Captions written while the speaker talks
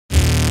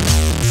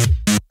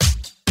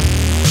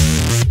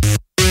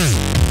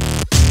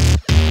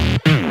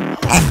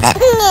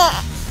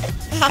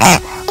Hello,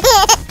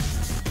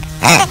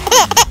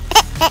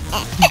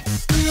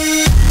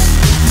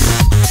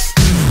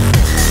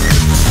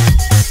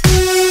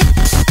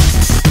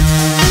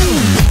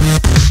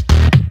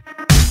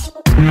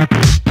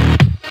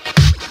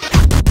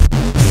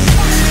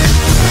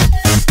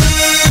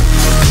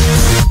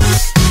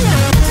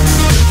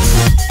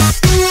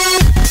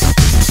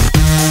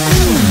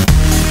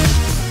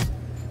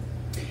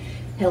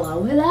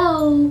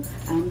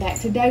 I'm back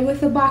today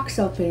with a box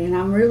opening.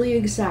 I'm really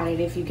excited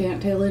if you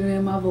can't tell it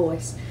in my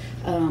voice.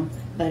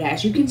 But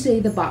as you can see,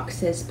 the box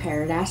says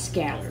Paradise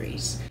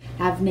Galleries.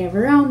 I've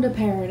never owned a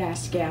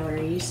Paradise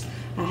Galleries.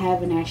 I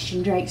have an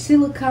Ashton Drake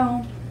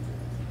silicone,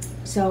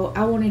 so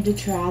I wanted to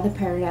try the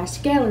Paradise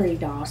Gallery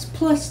dolls,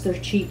 plus they're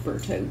cheaper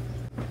too.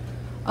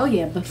 Oh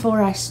yeah,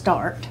 before I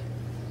start,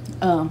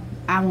 I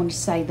want to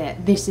say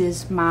that this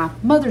is my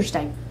Mother's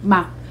Day,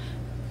 my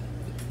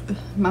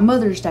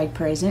Mother's Day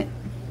present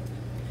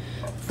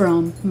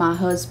from my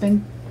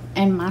husband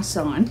and my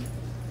son.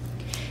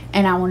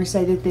 And I want to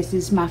say that this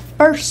is my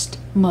first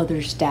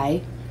Mother's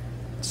Day,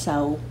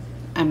 so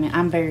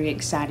I'm very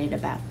excited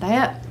about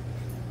that.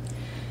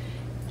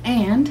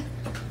 And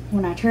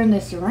when I turn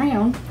this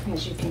around,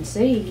 as you can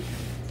see,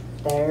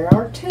 there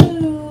are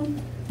two.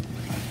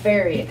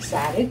 Very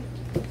excited.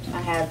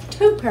 I have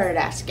two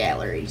Paradise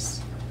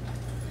Galleries,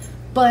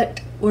 but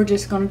we're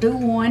just going to do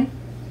one,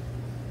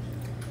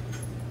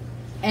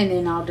 and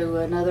then I'll do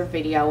another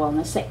video on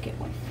the second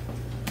one.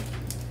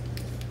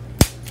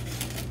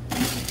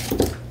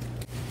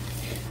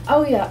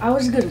 Oh yeah, I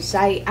was going to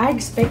say, I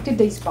expected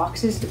these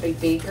boxes to be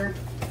bigger.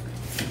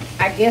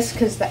 I guess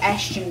because the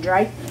Ashton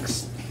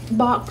Drake's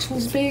box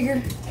was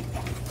bigger.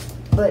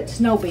 But it's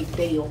no big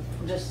deal,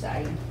 I'm just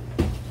saying.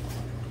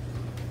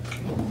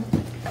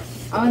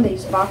 Oh,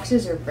 these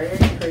boxes are very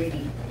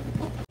pretty.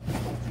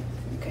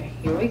 Okay,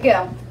 here we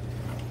go.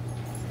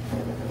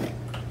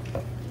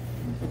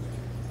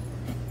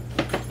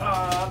 Oh,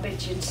 I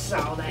bet you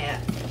saw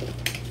that.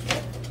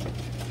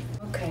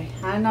 Okay,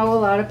 I know a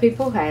lot of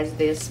people has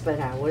this,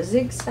 but I was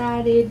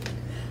excited.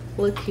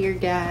 Look here,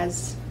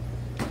 guys.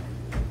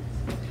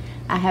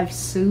 I have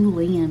Su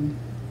Lin.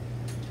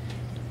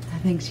 I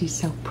think she's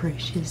so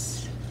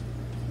precious.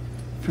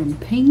 From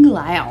Ping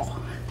Lau.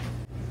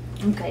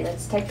 Okay,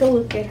 let's take a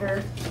look at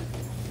her.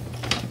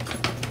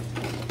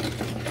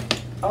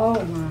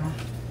 Oh my.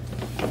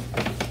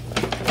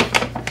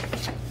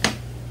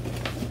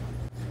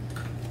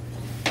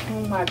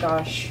 Oh my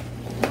gosh.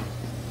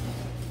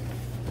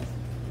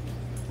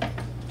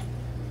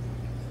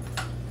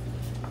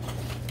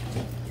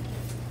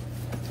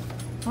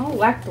 I don't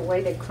like the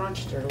way they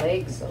crunched her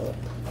legs up.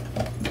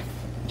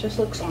 Just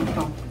looks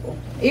uncomfortable,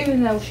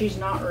 even though she's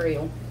not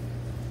real.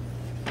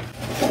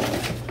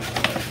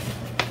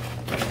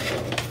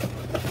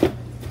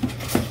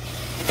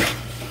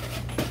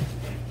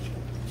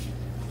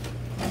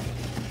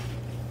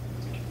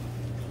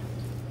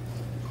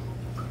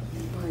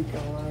 Oh my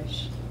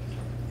gosh.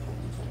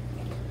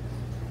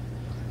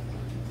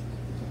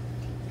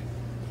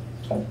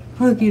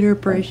 Look at her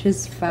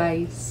precious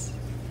face.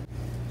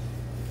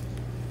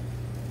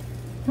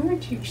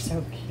 Aren't you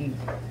so cute?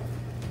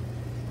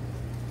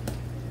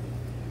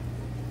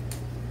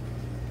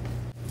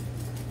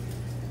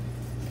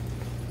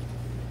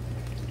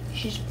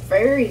 She's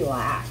very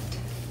light.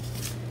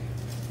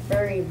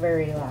 Very,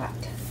 very light.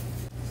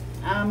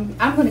 I'm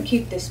going to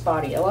keep this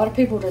body. A lot of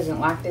people doesn't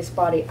like this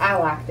body. I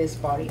like this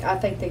body. I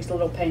think these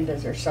little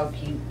pandas are so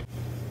cute.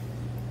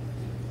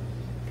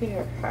 Look at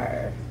her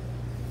hair.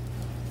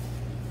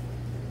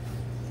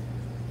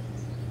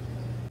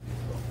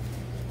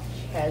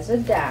 She has a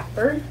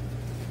diaper.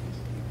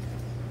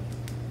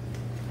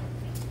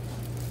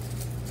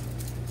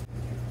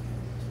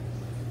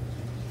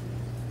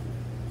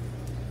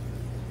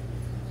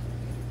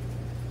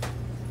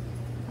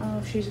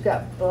 Oh, she's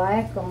got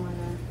black on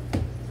her.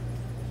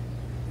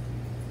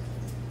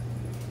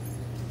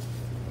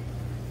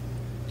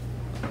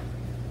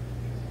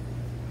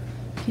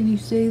 Can you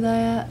see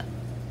that?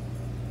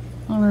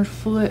 On her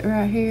foot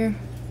right here?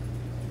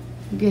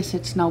 I guess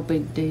it's no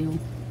big deal.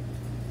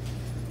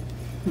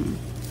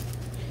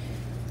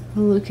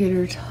 Look at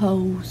her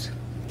toes.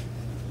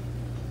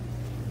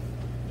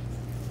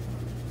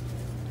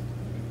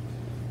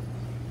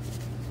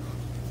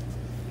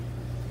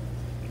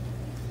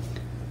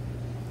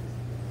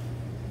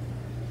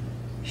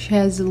 She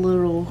has a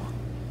little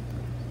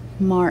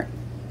mark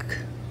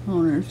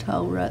on her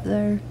toe right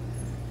there.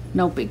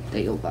 No big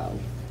deal though.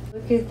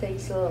 Look at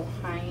these little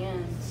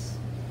hands.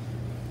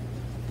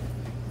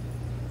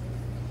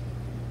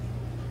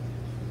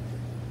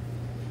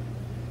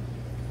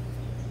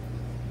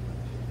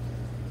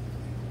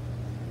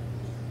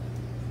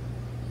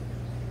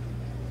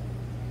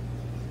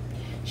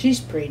 She's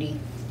pretty.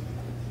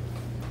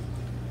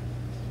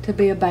 To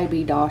be a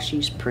baby doll,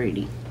 she's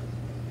pretty.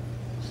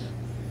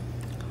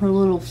 Her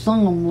little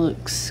thumb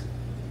looks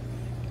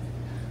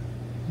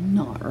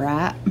not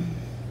right.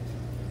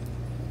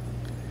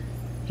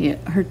 Yeah,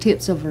 her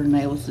tips of her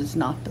nails is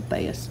not the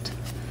best.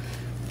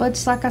 But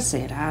it's like I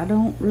said, I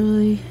don't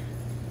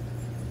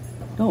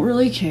Don't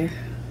really care,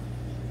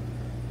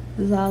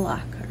 because I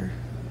like her.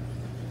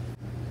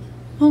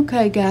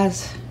 Okay,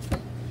 guys.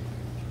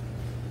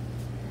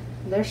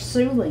 There's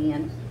Su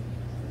Lin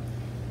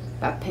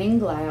by Ping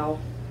Lau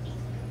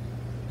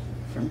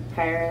from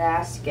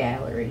Paradise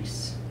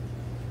Galleries.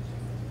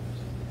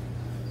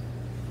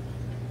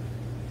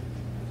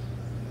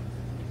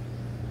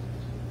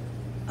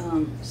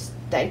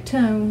 Stay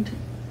tuned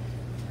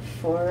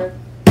for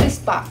this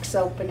box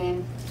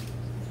opening.